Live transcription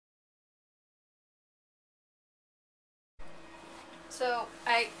So,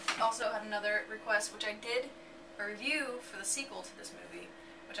 I also had another request, which I did a review for the sequel to this movie,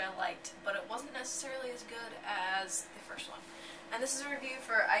 which I liked, but it wasn't necessarily as good as the first one. And this is a review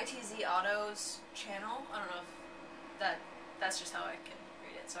for ITZ Auto's channel. I don't know if that's just how I can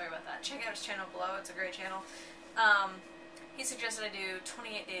read it. Sorry about that. Check out his channel below. It's a great channel. He suggested I do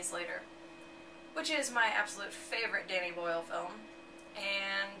 28 Days Later, which is my absolute favorite Danny Boyle film,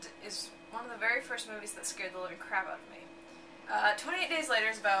 and is one of the very first movies that scared the living crap out of me. 28 Days Later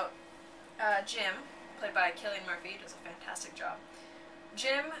is about Jim, played by Cillian Murphy, does a fantastic job.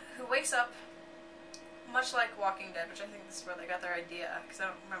 Jim, who wakes up, much like Walking Dead, which I think this is where they got their idea, because I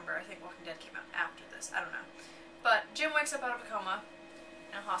don't remember, I think Walking Dead came out after this, I don't know. But Jim wakes up out of a coma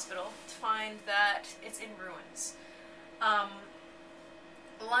in a hospital to find that it's in ruins.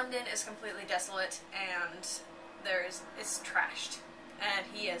 London is completely desolate, and it's trashed, and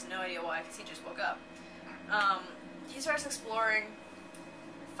he has no idea why, because he just woke up. He starts exploring,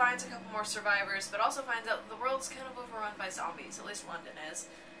 finds a couple more survivors, but also finds out the world's kind of overrun by zombies, at least London is.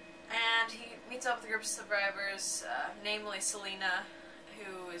 And he meets up with a group of survivors, namely Selena,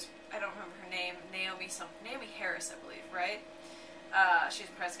 who is, I don't remember her name, Naomi Harris, I believe, right? She's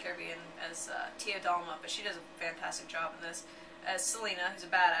in Pirates of the Caribbean as Tia Dalma, but she does a fantastic job in this. As Selena, who's a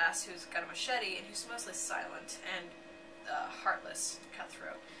badass, who's got a machete, and who's mostly silent and heartless,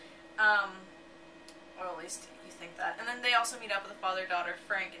 cutthroat. Or at least you think that. And then they also meet up with the father-daughter,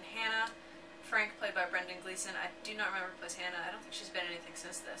 Frank and Hannah. Frank, played by Brendan Gleeson. I do not remember who plays Hannah. I don't think she's been in anything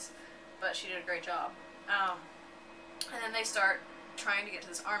since this, but she did a great job. And then they start trying to get to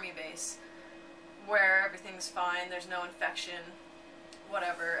this army base where everything's fine, there's no infection,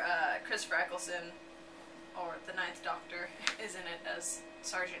 whatever. Christopher Eccleston, or the Ninth Doctor, is in it as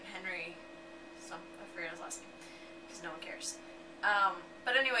Sergeant Henry, I forget his last name, because no one cares.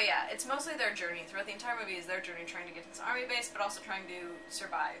 But anyway, yeah, it's mostly their journey. Throughout the entire movie is their journey trying to get to this army base, but also trying to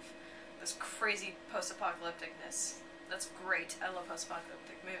survive this crazy post-apocalypticness. That's great. I love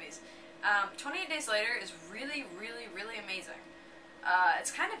post-apocalyptic movies. 28 Days Later is really, really, really amazing.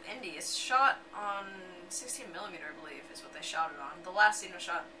 It's kind of indie. It's shot on 16mm, I believe, is what they shot it on. The last scene was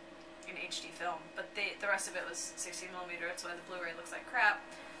shot in HD film, but the rest of it was 16mm, that's why the Blu-ray looks like crap.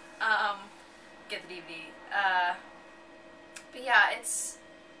 Get the DVD. But yeah, it's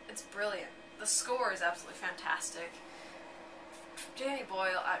brilliant. The score is absolutely fantastic. Danny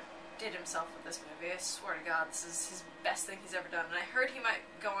Boyle did himself with this movie. I swear to God, this is his best thing he's ever done. And I heard he might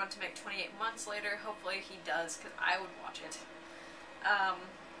go on to make 28 Months Later. Hopefully he does, because I would watch it.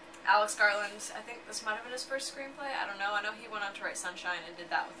 Alex Garland, I think this might have been his first screenplay. I don't know. I know he went on to write Sunshine and did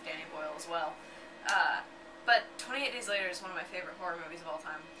that with Danny Boyle as well. But 28 Days Later is one of my favorite horror movies of all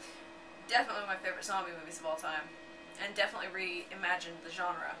time. Definitely my favorite zombie movies of all time. And definitely reimagined the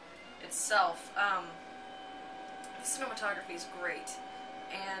genre itself. The cinematography is great,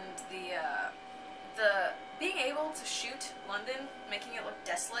 and the being able to shoot London, making it look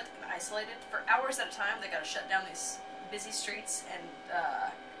desolate and isolated for hours at a time. They got to shut down these busy streets and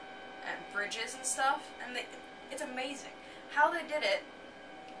bridges and stuff, and it's amazing how they did it.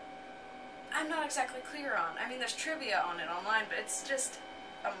 I'm not exactly clear on. I mean, there's trivia on it online, but it's just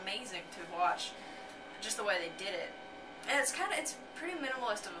amazing to watch, just the way they did it. And it's pretty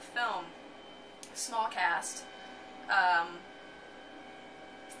minimalist of a film. Small cast,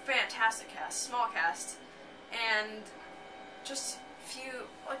 fantastic cast, small cast, and just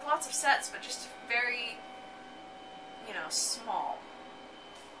lots of sets, but just very, small.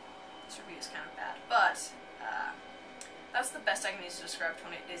 This review is kind of bad, but that's the best I can use to describe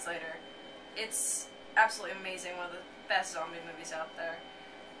 28 Days Later. It's absolutely amazing, one of the best zombie movies out there.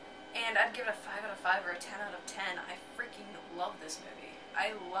 And I'd give it a 5 out of 5 or a 10 out of 10. I freaking love this movie.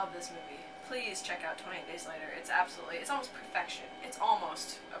 I love this movie. Please check out 28 Days Later. It's almost perfection. It's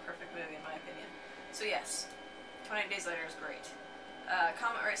almost a perfect movie in my opinion. So yes, 28 Days Later is great.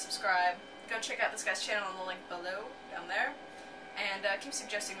 Comment, rate, subscribe. Go check out this guy's channel in the link below, down there. And keep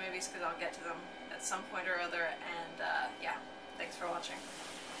suggesting movies because I'll get to them at some point or other. And yeah, thanks for watching.